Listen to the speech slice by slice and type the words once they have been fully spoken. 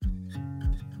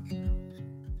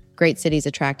Great cities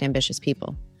attract ambitious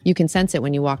people. You can sense it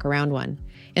when you walk around one.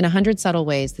 In 100 subtle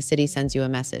ways, the city sends you a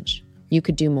message. You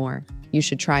could do more. You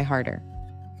should try harder.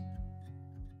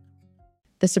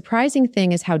 The surprising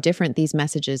thing is how different these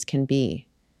messages can be.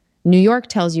 New York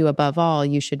tells you above all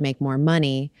you should make more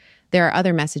money. There are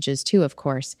other messages too, of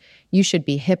course. You should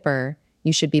be hipper.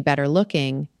 You should be better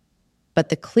looking. But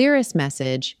the clearest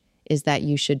message is that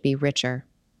you should be richer.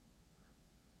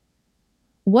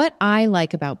 What I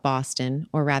like about Boston,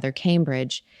 or rather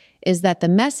Cambridge, is that the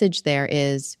message there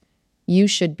is you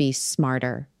should be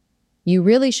smarter. You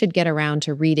really should get around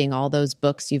to reading all those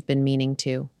books you've been meaning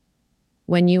to.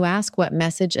 When you ask what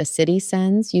message a city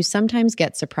sends, you sometimes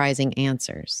get surprising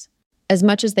answers. As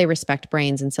much as they respect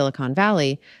brains in Silicon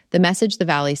Valley, the message the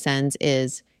Valley sends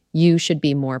is you should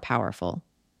be more powerful.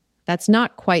 That's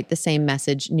not quite the same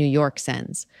message New York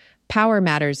sends. Power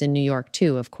matters in New York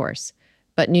too, of course.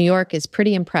 But New York is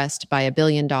pretty impressed by $1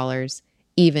 billion,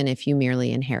 even if you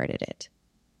merely inherited it.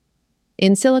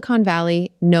 In Silicon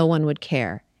Valley, no one would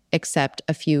care, except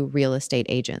a few real estate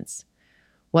agents.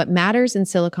 What matters in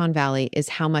Silicon Valley is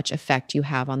how much effect you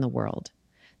have on the world.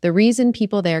 The reason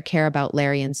people there care about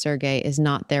Larry and Sergey is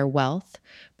not their wealth,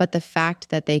 but the fact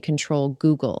that they control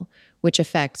Google, which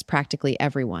affects practically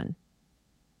everyone.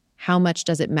 How much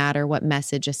does it matter what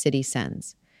message a city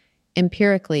sends?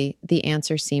 Empirically, the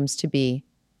answer seems to be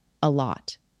a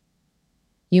lot.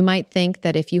 You might think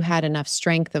that if you had enough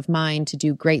strength of mind to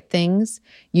do great things,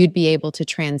 you'd be able to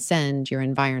transcend your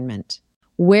environment.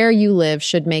 Where you live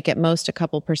should make at most a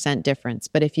couple % difference,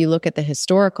 but if you look at the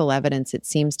historical evidence, it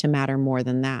seems to matter more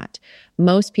than that.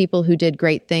 Most people who did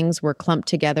great things were clumped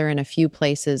together in a few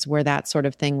places where that sort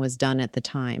of thing was done at the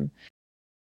time.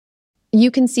 You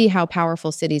can see how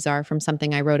powerful cities are from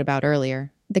something I wrote about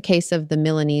earlier, the case of the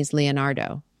Milanese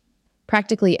Leonardo.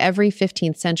 Practically every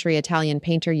 15th century Italian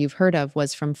painter you've heard of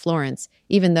was from Florence,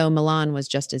 even though Milan was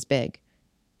just as big.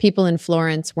 People in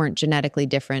Florence weren't genetically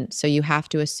different, so you have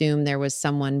to assume there was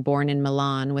someone born in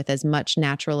Milan with as much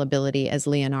natural ability as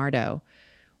Leonardo.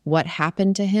 What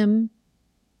happened to him?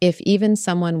 If even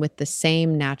someone with the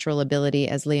same natural ability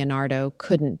as Leonardo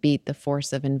couldn't beat the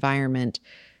force of environment,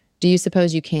 do you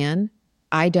suppose you can?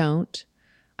 I don't.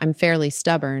 I'm fairly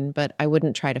stubborn, but I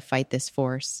wouldn't try to fight this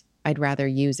force. I'd rather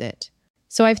use it.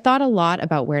 So I've thought a lot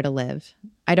about where to live.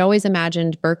 I'd always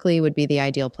imagined Berkeley would be the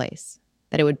ideal place,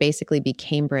 that it would basically be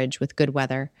Cambridge with good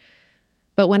weather.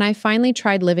 But when I finally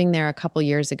tried living there a couple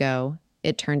years ago,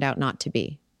 it turned out not to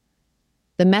be.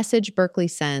 The message Berkeley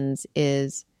sends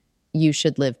is, you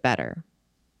should live better.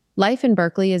 Life in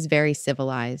Berkeley is very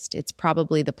civilized. It's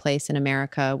probably the place in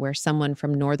America where someone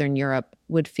from Northern Europe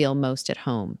would feel most at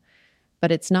home.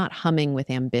 But it's not humming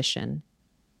with ambition.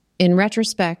 In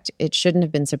retrospect, it shouldn't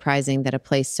have been surprising that a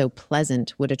place so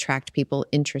pleasant would attract people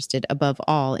interested above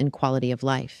all in quality of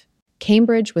life.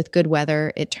 Cambridge with good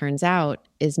weather, it turns out,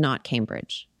 is not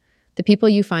Cambridge. The people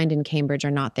you find in Cambridge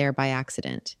are not there by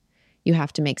accident. You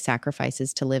have to make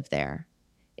sacrifices to live there.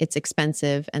 It's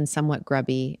expensive and somewhat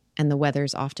grubby, and the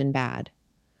weather's often bad.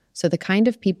 So the kind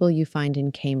of people you find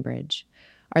in Cambridge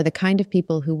are the kind of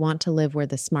people who want to live where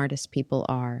the smartest people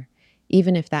are,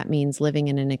 even if that means living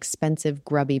in an expensive,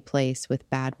 grubby place with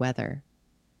bad weather.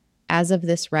 As of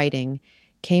this writing,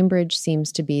 Cambridge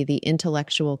seems to be the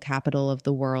intellectual capital of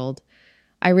the world.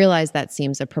 I realize that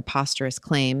seems a preposterous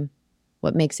claim.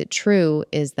 What makes it true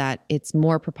is that it's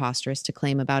more preposterous to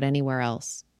claim about anywhere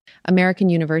else. American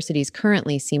universities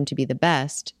currently seem to be the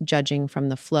best, judging from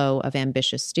the flow of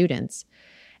ambitious students.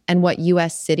 And what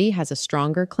U.S. city has a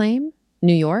stronger claim?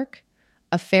 New York?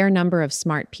 A fair number of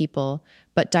smart people,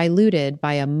 but diluted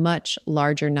by a much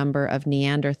larger number of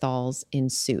Neanderthals in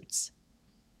suits.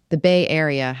 The Bay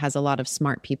Area has a lot of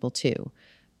smart people too,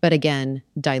 but again,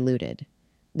 diluted.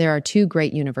 There are 2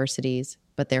 great universities,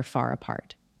 but they're far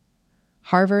apart.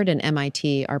 Harvard and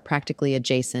MIT are practically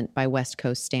adjacent by West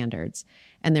Coast standards,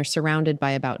 and they're surrounded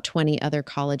by about 20 other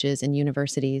colleges and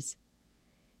universities.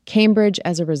 Cambridge,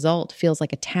 as a result, feels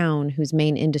like a town whose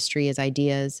main industry is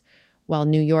ideas, while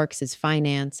New York's is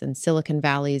finance and Silicon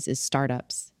Valley's is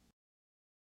startups.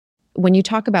 When you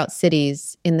talk about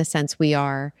cities in the sense we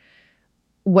are,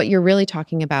 what you're really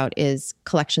talking about is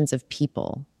collections of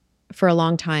people. For a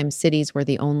long time, cities were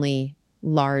the only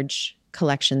large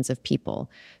collections of people,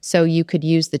 so you could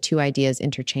use the 2 ideas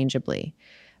interchangeably.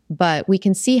 But we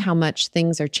can see how much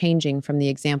things are changing from the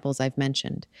examples I've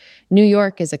mentioned. New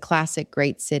York is a classic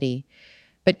great city,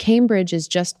 but Cambridge is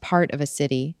just part of a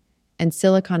city, and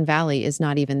Silicon Valley is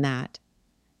not even that.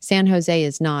 San Jose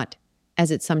is not,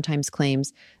 as it sometimes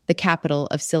claims, the capital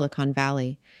of Silicon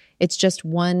Valley. It's just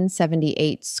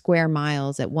 178 square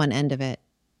miles at one end of it.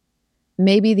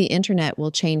 Maybe the internet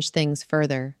will change things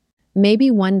further.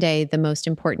 Maybe one day the most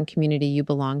important community you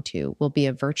belong to will be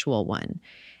a virtual one,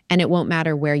 and it won't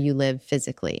matter where you live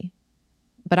physically.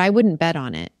 But I wouldn't bet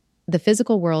on it. The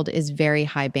physical world is very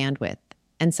high bandwidth,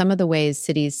 and some of the ways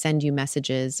cities send you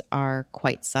messages are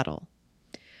quite subtle.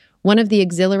 One of the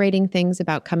exhilarating things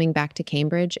about coming back to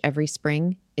Cambridge every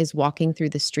spring is walking through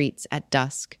the streets at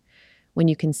dusk when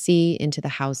you can see into the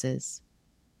houses.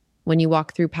 When you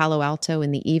walk through Palo Alto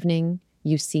in the evening,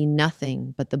 you see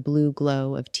nothing but the blue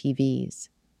glow of TVs.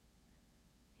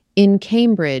 In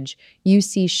Cambridge, you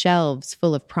see shelves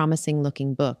full of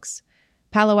promising-looking books.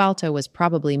 Palo Alto was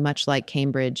probably much like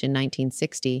Cambridge in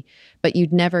 1960, but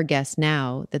you'd never guess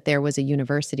now that there was a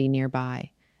university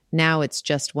nearby. Now it's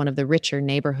just one of the richer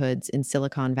neighborhoods in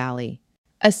Silicon Valley.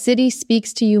 A city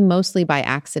speaks to you mostly by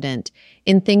accident,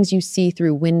 in things you see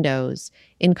through windows,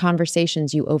 in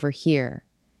conversations you overhear.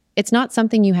 It's not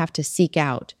something you have to seek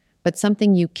out, but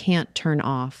something you can't turn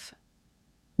off.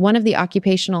 One of the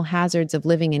occupational hazards of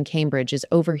living in Cambridge is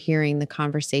overhearing the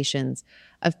conversations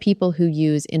of people who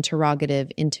use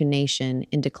interrogative intonation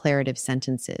in declarative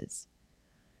sentences.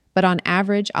 But on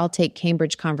average, I'll take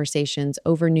Cambridge conversations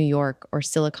over New York or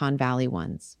Silicon Valley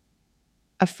ones.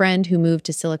 A friend who moved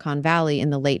to Silicon Valley in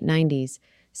the late 90s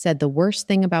said the worst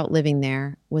thing about living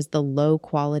there was the low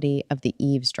quality of the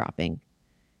eavesdropping.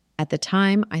 At the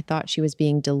time, I thought she was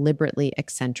being deliberately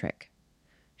eccentric.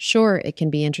 Sure, it can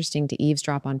be interesting to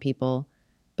eavesdrop on people,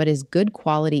 but is good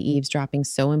quality eavesdropping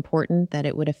so important that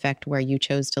it would affect where you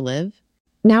chose to live?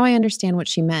 Now I understand what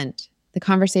she meant. The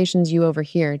conversations you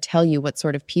overhear tell you what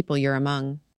sort of people you're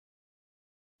among.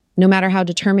 No matter how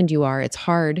determined you are, it's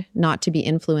hard not to be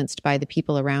influenced by the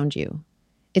people around you.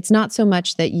 It's not so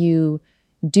much that you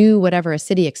do whatever a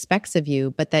city expects of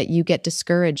you, but that you get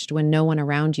discouraged when no one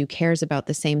around you cares about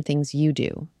the same things you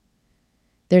do.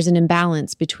 There's an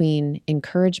imbalance between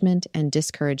encouragement and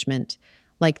discouragement,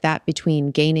 like that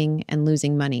between gaining and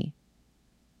losing money.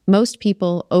 Most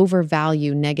people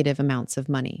overvalue negative amounts of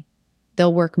money.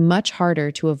 They'll work much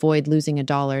harder to avoid losing a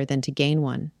dollar than to gain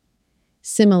one.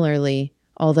 Similarly,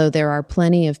 although there are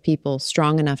plenty of people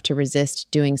strong enough to resist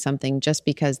doing something just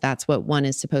because that's what one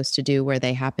is supposed to do where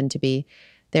they happen to be,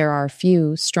 there are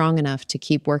few strong enough to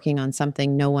keep working on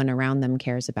something no one around them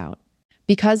cares about.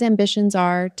 Because ambitions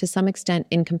are, to some extent,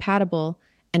 incompatible,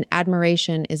 and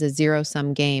admiration is a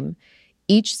zero-sum game,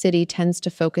 each city tends to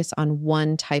focus on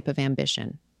one type of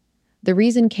ambition. The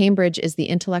reason Cambridge is the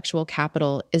intellectual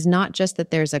capital is not just that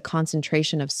there's a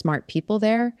concentration of smart people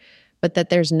there, but that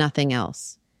there's nothing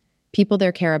else. People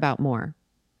there care about more.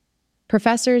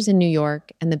 Professors in New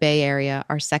York and the Bay Area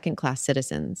are second-class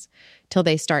citizens, till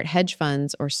they start hedge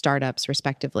funds or startups,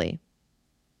 respectively.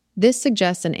 This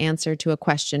suggests an answer to a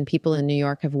question people in New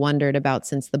York have wondered about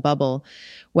since the bubble,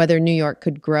 whether New York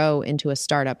could grow into a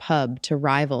startup hub to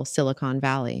rival Silicon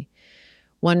Valley.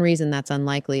 One reason that's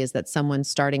unlikely is that someone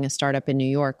starting a startup in New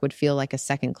York would feel like a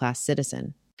second-class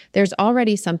citizen. There's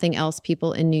already something else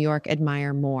people in New York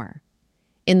admire more.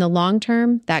 In the long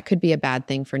term, that could be a bad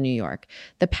thing for New York.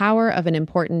 The power of an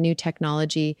important new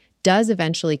technology does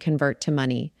eventually convert to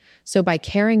money. So by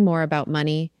caring more about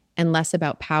money and less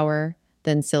about power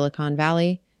than Silicon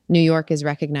Valley, New York is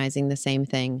recognizing the same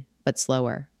thing, but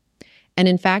slower. And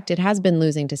in fact, it has been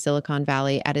losing to Silicon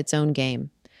Valley at its own game.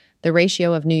 The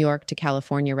ratio of New York to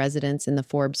California residents in the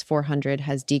Forbes 400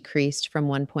 has decreased from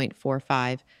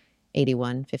 1.45,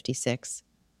 81.56.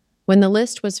 When the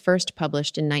list was first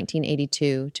published in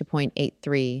 1982 to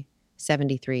 0.83,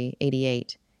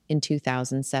 73.88 in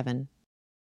 2007.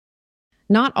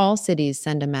 Not all cities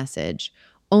send a message.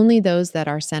 Only those that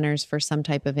are centers for some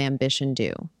type of ambition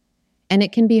do. And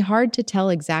it can be hard to tell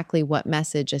exactly what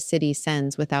message a city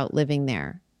sends without living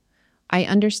there. I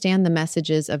understand the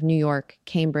messages of New York,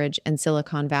 Cambridge, and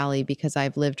Silicon Valley because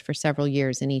I've lived for several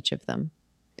years in each of them.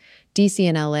 DC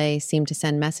and LA seem to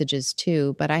send messages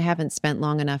too, but I haven't spent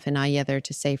long enough in either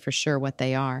to say for sure what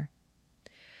they are.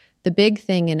 The big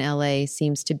thing in LA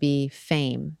seems to be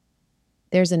fame.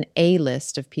 There's an A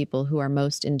list of people who are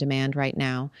most in demand right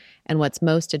now, and what's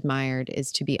most admired is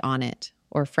to be on it,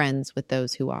 or friends with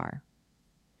those who are.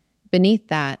 Beneath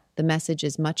that, the message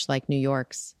is much like New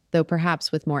York's, though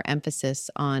perhaps with more emphasis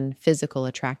on physical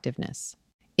attractiveness.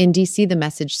 In DC, the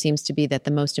message seems to be that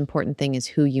the most important thing is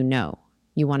who you know.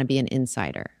 You want to be an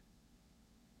insider.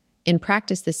 In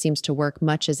practice, this seems to work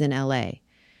much as in LA.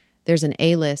 There's an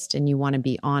A list and you want to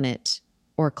be on it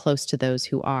or close to those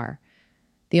who are.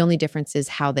 The only difference is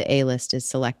how the A list is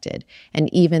selected,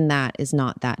 and even that is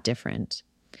not that different.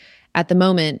 At the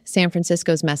moment, San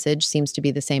Francisco's message seems to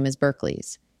be the same as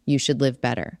Berkeley's. You should live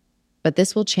better. But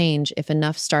this will change if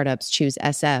enough startups choose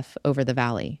SF over the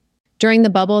Valley. During the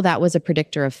bubble, that was a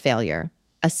predictor of failure.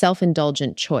 a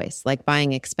self-indulgent choice like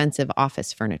buying expensive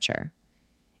office furniture.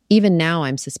 Even now,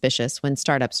 I'm suspicious when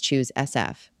startups choose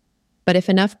SF. But if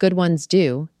enough good ones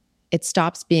do, it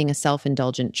stops being a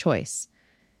self-indulgent choice,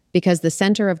 because the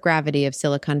center of gravity of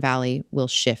Silicon Valley will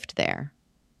shift there.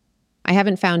 I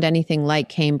haven't found anything like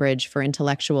Cambridge for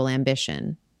intellectual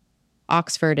ambition.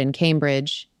 Oxford and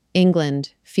Cambridge,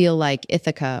 England, feel like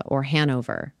Ithaca or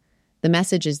Hanover. The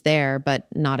message is there, but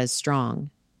not as strong.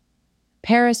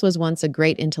 Paris was once a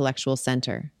great intellectual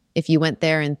center. If you went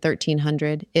there in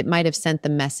 1300, it might have sent the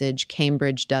message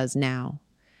Cambridge does now.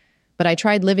 But I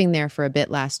tried living there for a bit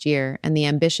last year, and the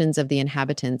ambitions of the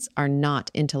inhabitants are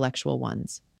not intellectual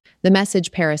ones. The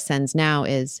message Paris sends now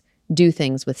is, do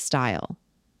things with style.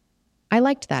 I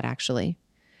liked that, actually.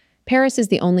 Paris is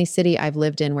the only city I've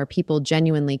lived in where people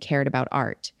genuinely cared about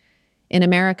art. In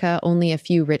America, only a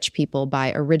few rich people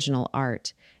buy original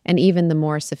art, and even the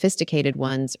more sophisticated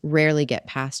ones rarely get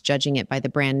past judging it by the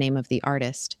brand name of the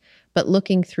artist. But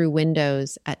looking through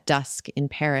windows at dusk in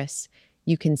Paris,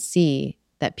 you can see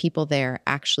that people there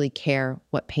actually care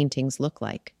what paintings look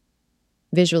like.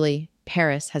 Visually,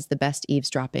 Paris has the best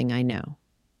eavesdropping I know.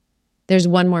 There's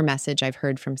one more message I've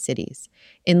heard from cities.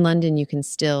 In London, you can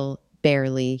still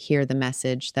barely hear the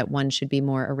message that one should be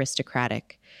more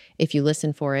aristocratic. If you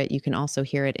listen for it, you can also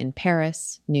hear it in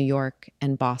Paris, New York,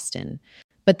 and Boston.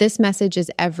 But this message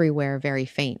is everywhere very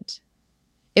faint.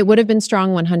 It would have been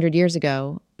strong 100 years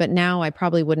ago, but now I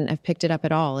probably wouldn't have picked it up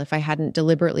at all if I hadn't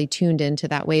deliberately tuned into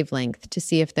that wavelength to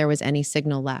see if there was any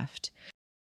signal left.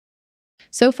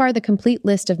 So far, the complete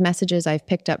list of messages I've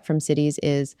picked up from cities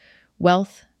is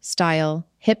wealth, style,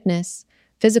 hipness,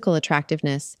 physical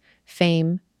attractiveness,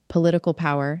 fame, political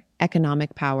power,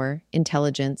 economic power,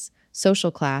 intelligence,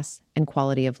 social class, and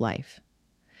quality of life.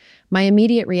 My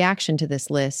immediate reaction to this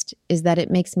list is that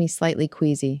it makes me slightly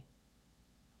queasy.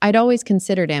 I'd always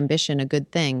considered ambition a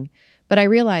good thing, but I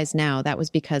realize now that was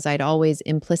because I'd always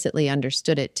implicitly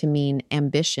understood it to mean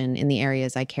ambition in the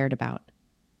areas I cared about.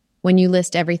 When you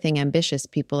list everything ambitious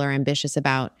people are ambitious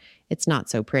about, it's not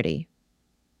so pretty.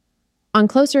 On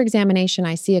closer examination,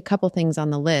 I see a couple things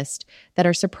on the list that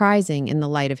are surprising in the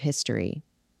light of history.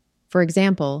 For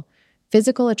example,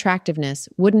 physical attractiveness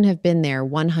wouldn't have been there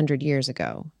 100 years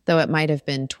ago, though it might have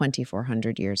been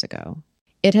 2,400 years ago.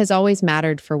 It has always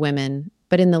mattered for women,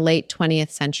 but in the late 20th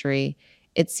century,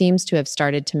 it seems to have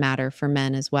started to matter for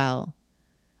men as well.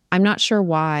 I'm not sure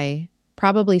why,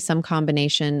 probably some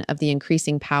combination of the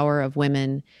increasing power of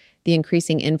women, the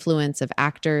increasing influence of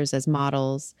actors as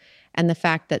models, and the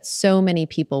fact that so many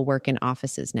people work in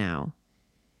offices now.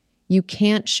 You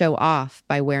can't show off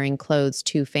by wearing clothes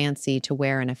too fancy to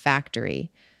wear in a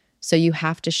factory, so you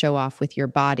have to show off with your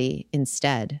body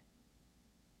instead.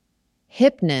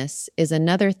 Hipness is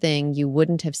another thing you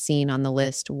wouldn't have seen on the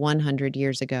list 100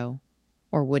 years ago,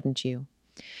 or wouldn't you?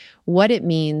 What it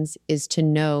means is to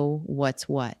know what's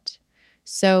what.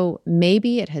 So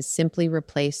maybe it has simply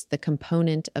replaced the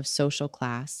component of social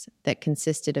class that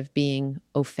consisted of being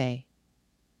au fait.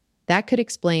 That could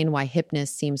explain why hipness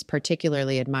seems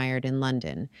particularly admired in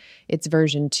London. It's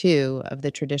version 2 of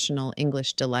the traditional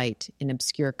English delight in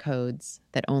obscure codes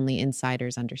that only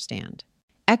insiders understand.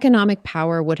 Economic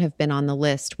power would have been on the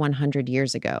list 100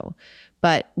 years ago,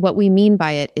 but what we mean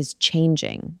by it is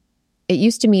changing. It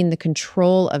used to mean the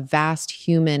control of vast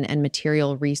human and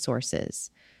material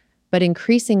resources, but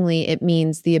increasingly it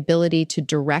means the ability to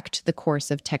direct the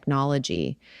course of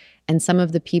technology, and some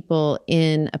of the people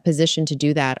in a position to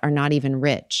do that are not even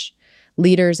rich.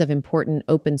 Leaders of important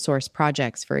open source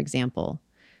projects, for example.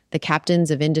 The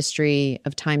captains of industry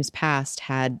of times past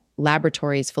had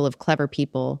laboratories full of clever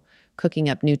people cooking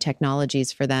up new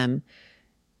technologies for them.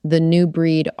 The new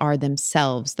breed are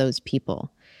themselves those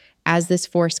people. As this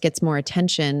force gets more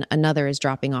attention, another is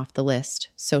dropping off the list,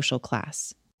 social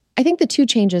class. I think the two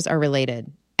changes are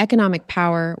related. Economic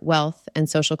power, wealth, and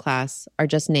social class are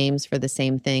just names for the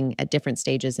same thing at different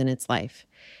stages in its life.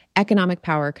 Economic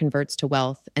power converts to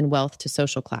wealth and wealth to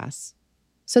social class.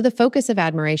 So the focus of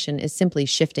admiration is simply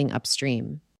shifting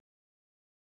upstream.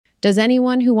 Does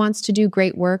anyone who wants to do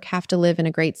great work have to live in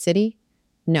a great city?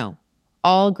 No.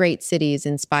 All great cities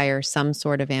inspire some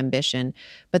sort of ambition,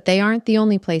 but they aren't the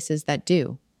only places that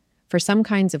do. For some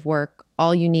kinds of work,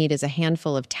 all you need is a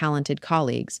handful of talented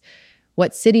colleagues.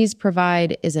 What cities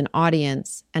provide is an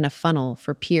audience and a funnel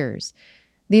for peers.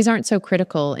 These aren't so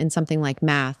critical in something like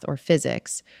math or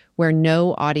physics, where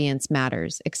no audience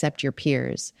matters except your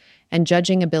peers, and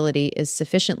judging ability is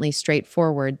sufficiently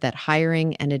straightforward that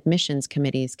hiring and admissions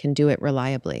committees can do it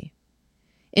reliably.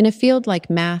 In a field like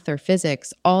math or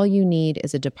physics, all you need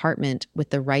is a department with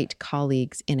the right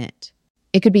colleagues in it.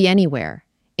 It could be anywhere.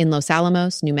 In Los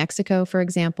Alamos, New Mexico, for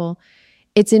example,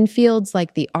 it's in fields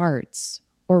like the arts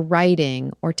or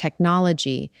writing or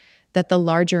technology that the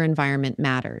larger environment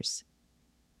matters.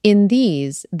 In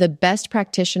these, the best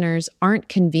practitioners aren't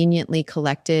conveniently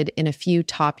collected in a few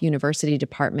top university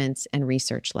departments and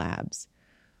research labs.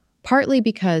 Partly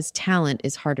because talent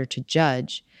is harder to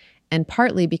judge, and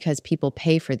partly because people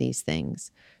pay for these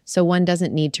things, so one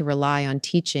doesn't need to rely on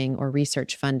teaching or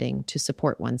research funding to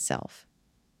support oneself.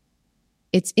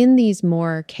 It's in these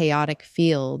more chaotic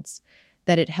fields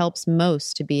that it helps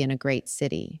most to be in a great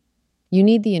city. You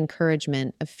need the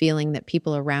encouragement of feeling that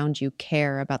people around you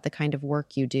care about the kind of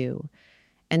work you do.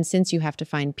 And since you have to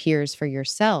find peers for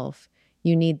yourself,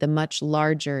 you need the much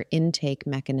larger intake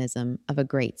mechanism of a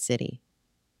great city.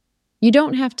 You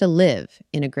don't have to live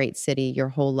in a great city your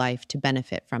whole life to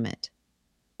benefit from it.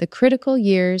 The critical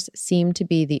years seem to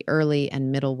be the early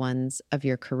and middle ones of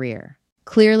your career.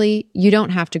 Clearly, you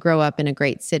don't have to grow up in a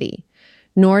great city,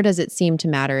 nor does it seem to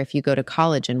matter if you go to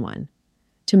college in one.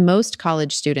 To most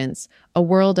college students, a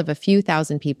world of a few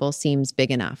thousand people seems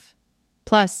big enough.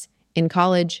 Plus, in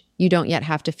college, you don't yet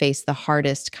have to face the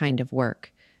hardest kind of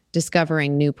work,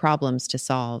 discovering new problems to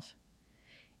solve.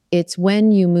 It's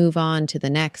when you move on to the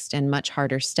next and much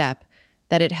harder step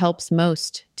that it helps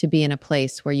most to be in a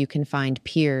place where you can find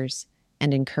peers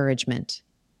and encouragement.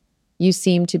 You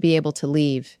seem to be able to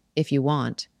leave, if you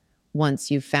want,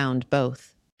 once you've found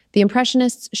both. The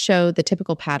Impressionists show the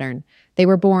typical pattern. They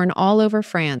were born all over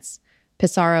France.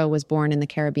 Pissarro was born in the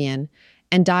Caribbean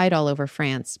and died all over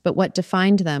France, but what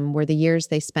defined them were the years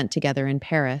they spent together in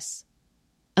Paris.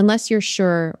 Unless you're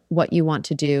sure what you want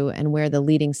to do and where the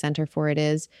leading center for it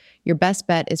is, your best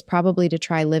bet is probably to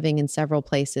try living in several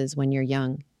places when you're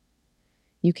young.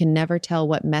 You can never tell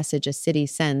what message a city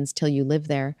sends till you live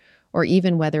there, or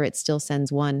even whether it still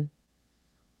sends one.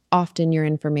 Often your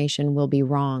information will be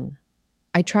wrong.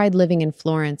 I tried living in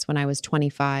Florence when I was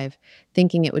 25,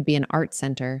 thinking it would be an art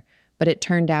center, but it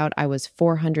turned out I was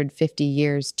 450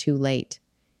 years too late.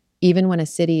 Even when a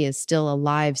city is still a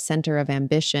live center of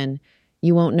ambition,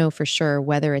 you won't know for sure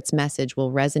whether its message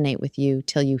will resonate with you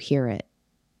till you hear it.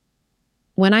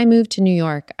 When I moved to New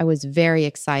York, I was very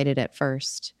excited at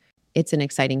first. It's an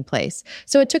exciting place.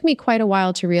 So it took me quite a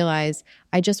while to realize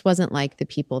I just wasn't like the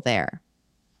people there.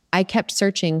 I kept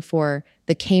searching for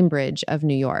the Cambridge of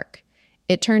New York.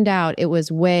 It turned out it was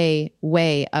way,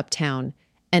 way uptown,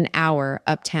 an hour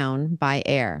uptown by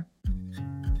air.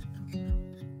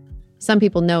 Some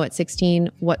people know at 16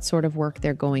 what sort of work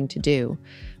they're going to do.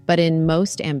 But in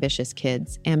most ambitious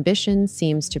kids, ambition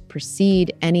seems to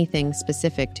precede anything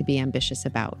specific to be ambitious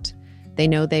about. They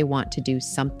know they want to do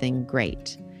something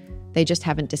great. They just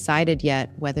haven't decided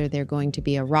yet whether they're going to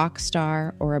be a rock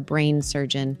star or a brain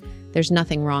surgeon. There's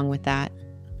nothing wrong with that.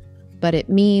 But it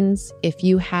means if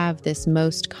you have this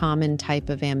most common type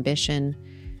of ambition,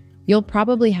 you'll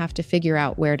probably have to figure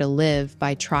out where to live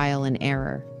by trial and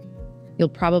error. You'll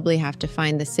probably have to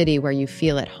find the city where you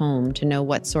feel at home to know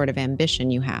what sort of ambition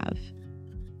you have.